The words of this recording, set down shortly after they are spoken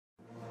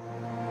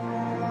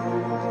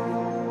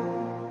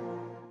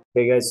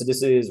Okay, guys, so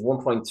this is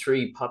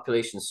 1.3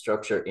 population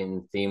structure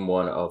in theme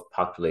one of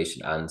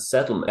population and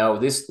settlement. Now,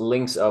 this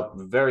links up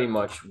very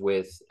much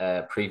with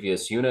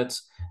previous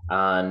units.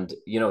 And,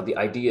 the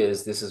idea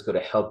is this is going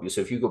to help you. So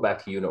if you go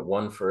back to unit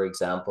one, for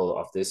example,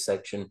 of this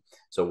section,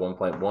 so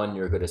 1.1,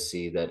 you're going to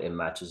see that it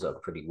matches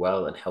up pretty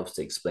well and helps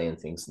to explain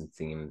things in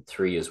theme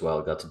three as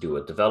well, got to do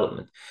with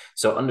development.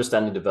 So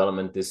understanding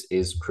development, this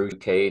is crucial.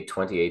 UK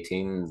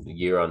 2018, the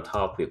year on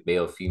top, we have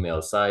male,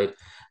 female side.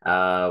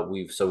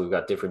 We've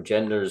got different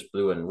genders,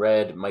 blue and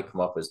red. It might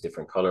come up as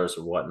different colors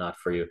or whatnot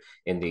for you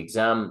in the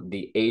exam.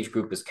 The age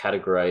group is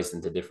categorized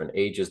into different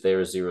ages.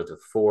 There, 0 to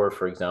 4,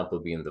 for example,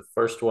 being the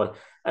first one,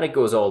 and it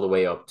goes all the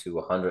way up to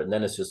 100, and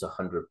then it's just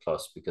 100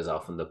 plus because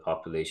often the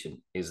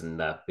population isn't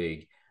that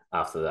big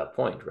after that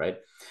point, right?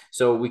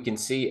 So we can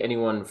see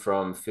anyone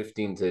from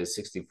 15 to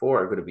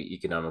 64 are going to be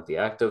economically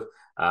active.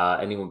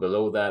 Anyone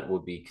below that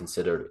would be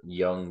considered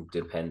young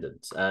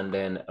dependents. And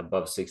then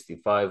above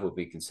 65 would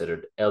be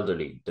considered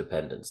elderly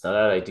dependents. Now,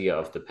 that idea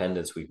of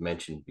dependents we've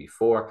mentioned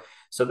before.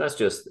 So that's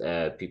just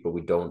people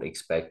we don't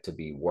expect to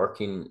be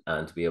working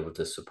and to be able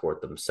to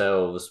support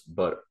themselves,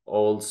 but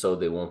also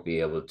they won't be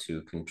able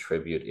to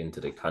contribute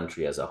into the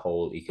country as a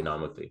whole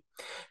economically.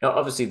 Now,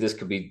 obviously, this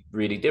could be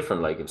really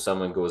different. Like if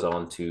someone goes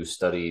on to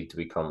study to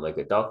become like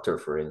a doctor,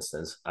 for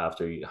instance,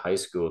 after high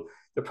school,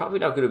 they're probably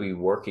not going to be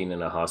working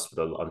in a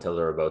hospital until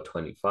they're about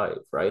 25,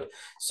 right?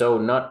 So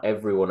not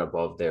everyone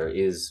above there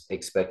is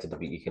expected to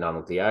be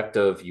economically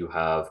active. You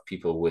have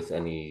people with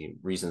any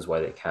reasons why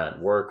they can't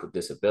work, with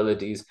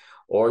disabilities,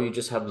 or you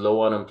just have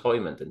low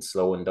unemployment and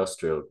slow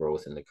industrial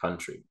growth in the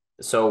country.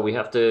 So we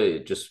have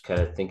to just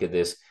kind of think of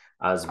this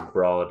as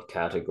broad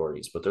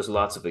categories, but there's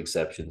lots of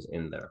exceptions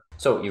in there.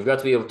 So you've got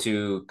to be able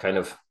to kind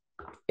of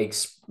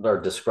or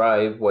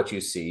describe what you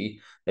see.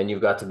 Then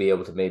you've got to be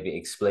able to maybe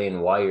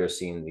explain why you're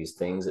seeing these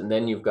things. And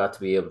then you've got to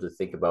be able to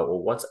think about, well,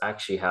 what's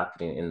actually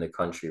happening in the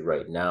country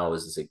right now?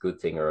 Is this a good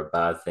thing or a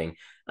bad thing?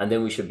 And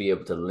then we should be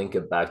able to link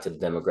it back to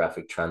the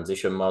demographic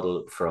transition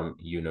model from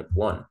unit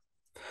one.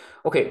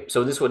 Okay,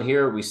 so this one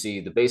here, we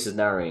see the base is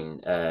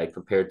narrowing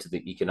compared to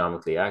the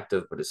economically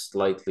active, but is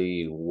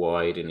slightly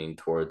widening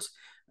towards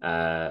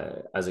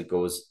as it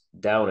goes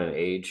down in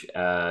age.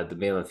 The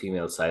male and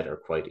female side are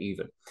quite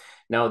even.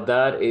 Now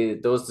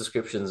those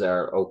descriptions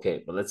are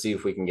okay, but let's see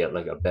if we can get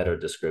like a better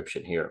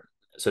description here.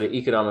 So the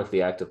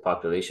economically active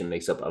population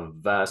makes up a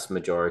vast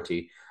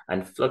majority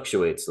and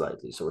fluctuates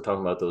slightly. So we're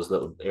talking about those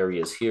little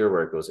areas here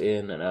where it goes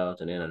in and out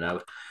and in and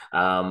out.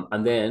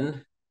 And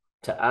then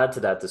to add to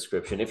that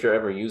description, if you're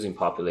ever using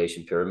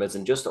population pyramids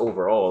and just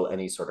overall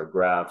any sort of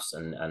graphs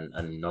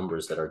and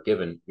numbers that are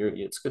given,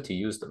 it's good to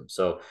use them.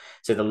 So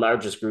say the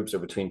largest groups are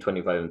between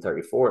 25 and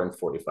 34 and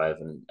 45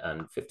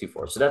 and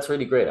 54. So that's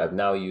really great. I've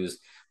now used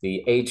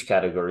the age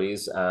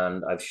categories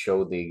and I've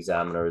showed the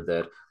examiner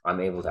that I'm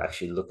able to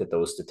actually look at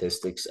those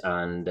statistics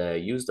and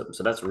use them.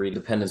 So that's really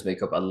dependents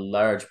make up a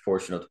large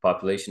portion of the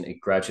population.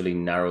 It gradually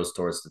narrows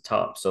towards the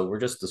top. So we're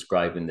just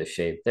describing the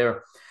shape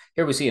there.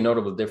 Here we see a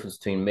notable difference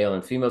between male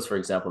and females. For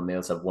example,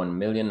 males have 1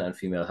 million and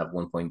female have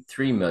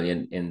 1.3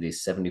 million in the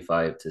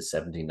 75 to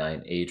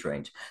 79 age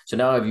range. So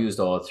now I've used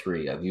all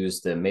three. I've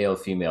used the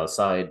male-female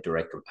side,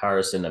 direct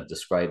comparison. I've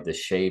described the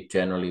shape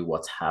generally,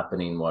 what's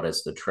happening, what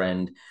is the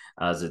trend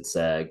as it's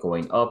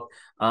going up.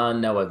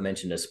 And now I've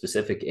mentioned a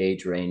specific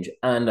age range,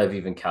 and I've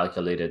even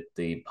calculated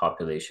the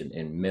population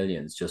in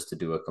millions just to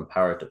do a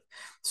comparative.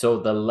 So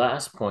the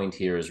last point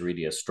here is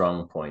really a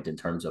strong point in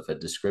terms of a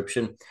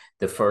description.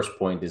 The first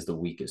point is the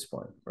weakest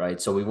point, right?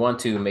 So we want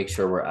to make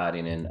sure we're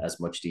adding in as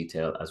much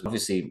detail as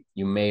obviously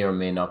you may or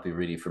may not be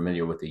really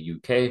familiar with the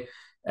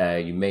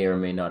UK. You may or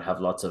may not have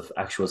lots of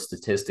actual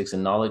statistics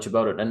and knowledge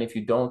about it. And if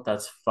you don't,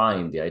 that's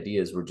fine. The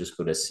idea is we're just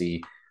going to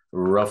see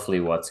roughly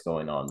what's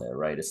going on there,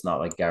 right? It's not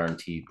like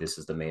guaranteed this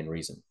is the main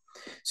reason.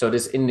 So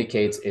this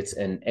indicates it's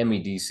an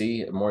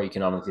MEDC, a more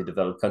economically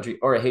developed country,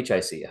 or a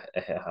HIC,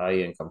 a high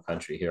income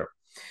country here.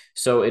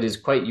 So it is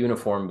quite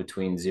uniform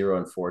between 0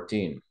 and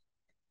 14,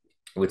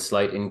 with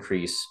slight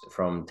increase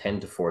from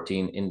 10 to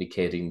 14,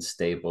 indicating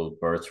stable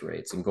birth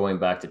rates. And going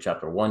back to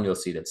chapter 1, you'll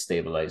see that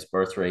stabilized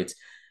birth rates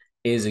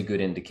is a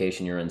good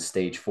indication you're in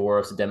stage 4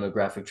 of the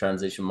demographic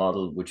transition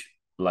model, which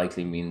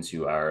likely means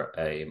you are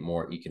a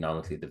more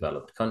economically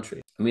developed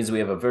country. It means we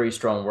have a very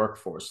strong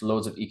workforce,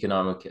 loads of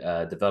economic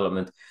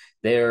development.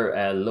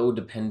 Their low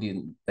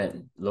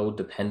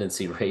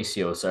dependency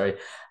ratio, sorry.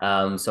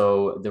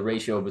 So the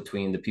ratio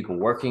between the people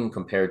working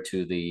compared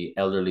to the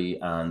elderly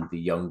and the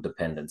young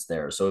dependents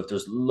there. So if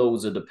there's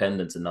loads of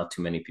dependents and not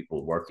too many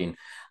people working,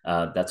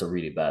 that's a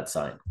really bad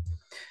sign.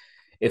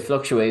 It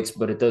fluctuates,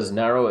 but it does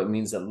narrow. It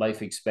means that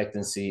life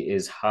expectancy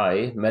is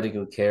high.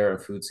 Medical care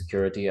and food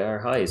security are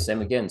high.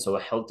 Same again. So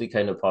a healthy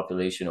kind of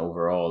population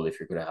overall, if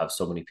you're going to have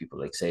so many people,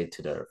 like say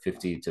to the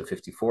 50 to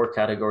 54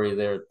 category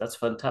there, that's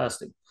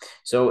fantastic.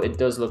 So it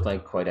does look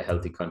like quite a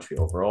healthy country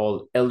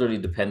overall. Elderly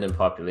dependent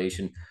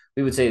population,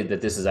 we would say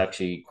that this is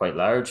actually quite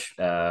large.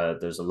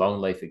 There's a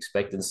long life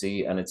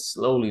expectancy and it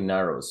slowly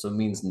narrows. So it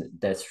means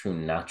death through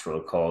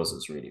natural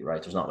causes, really,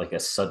 right? There's not like a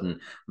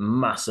sudden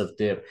massive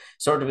dip.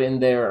 Sort of in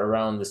there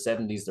around the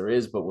 70s there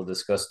is, but we'll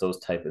discuss those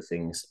type of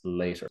things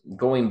later.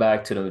 Going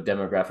back to the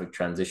demographic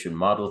transition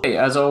model. Hey,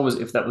 as always,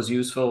 if that was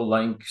useful,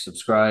 like,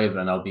 subscribe,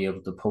 and I'll be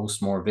able to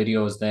post more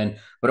videos then.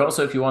 But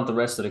also, if you want the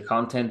rest of the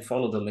content,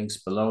 follow the links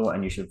below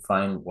and you should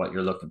find what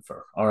you're looking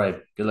for. All right,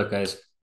 good luck, guys.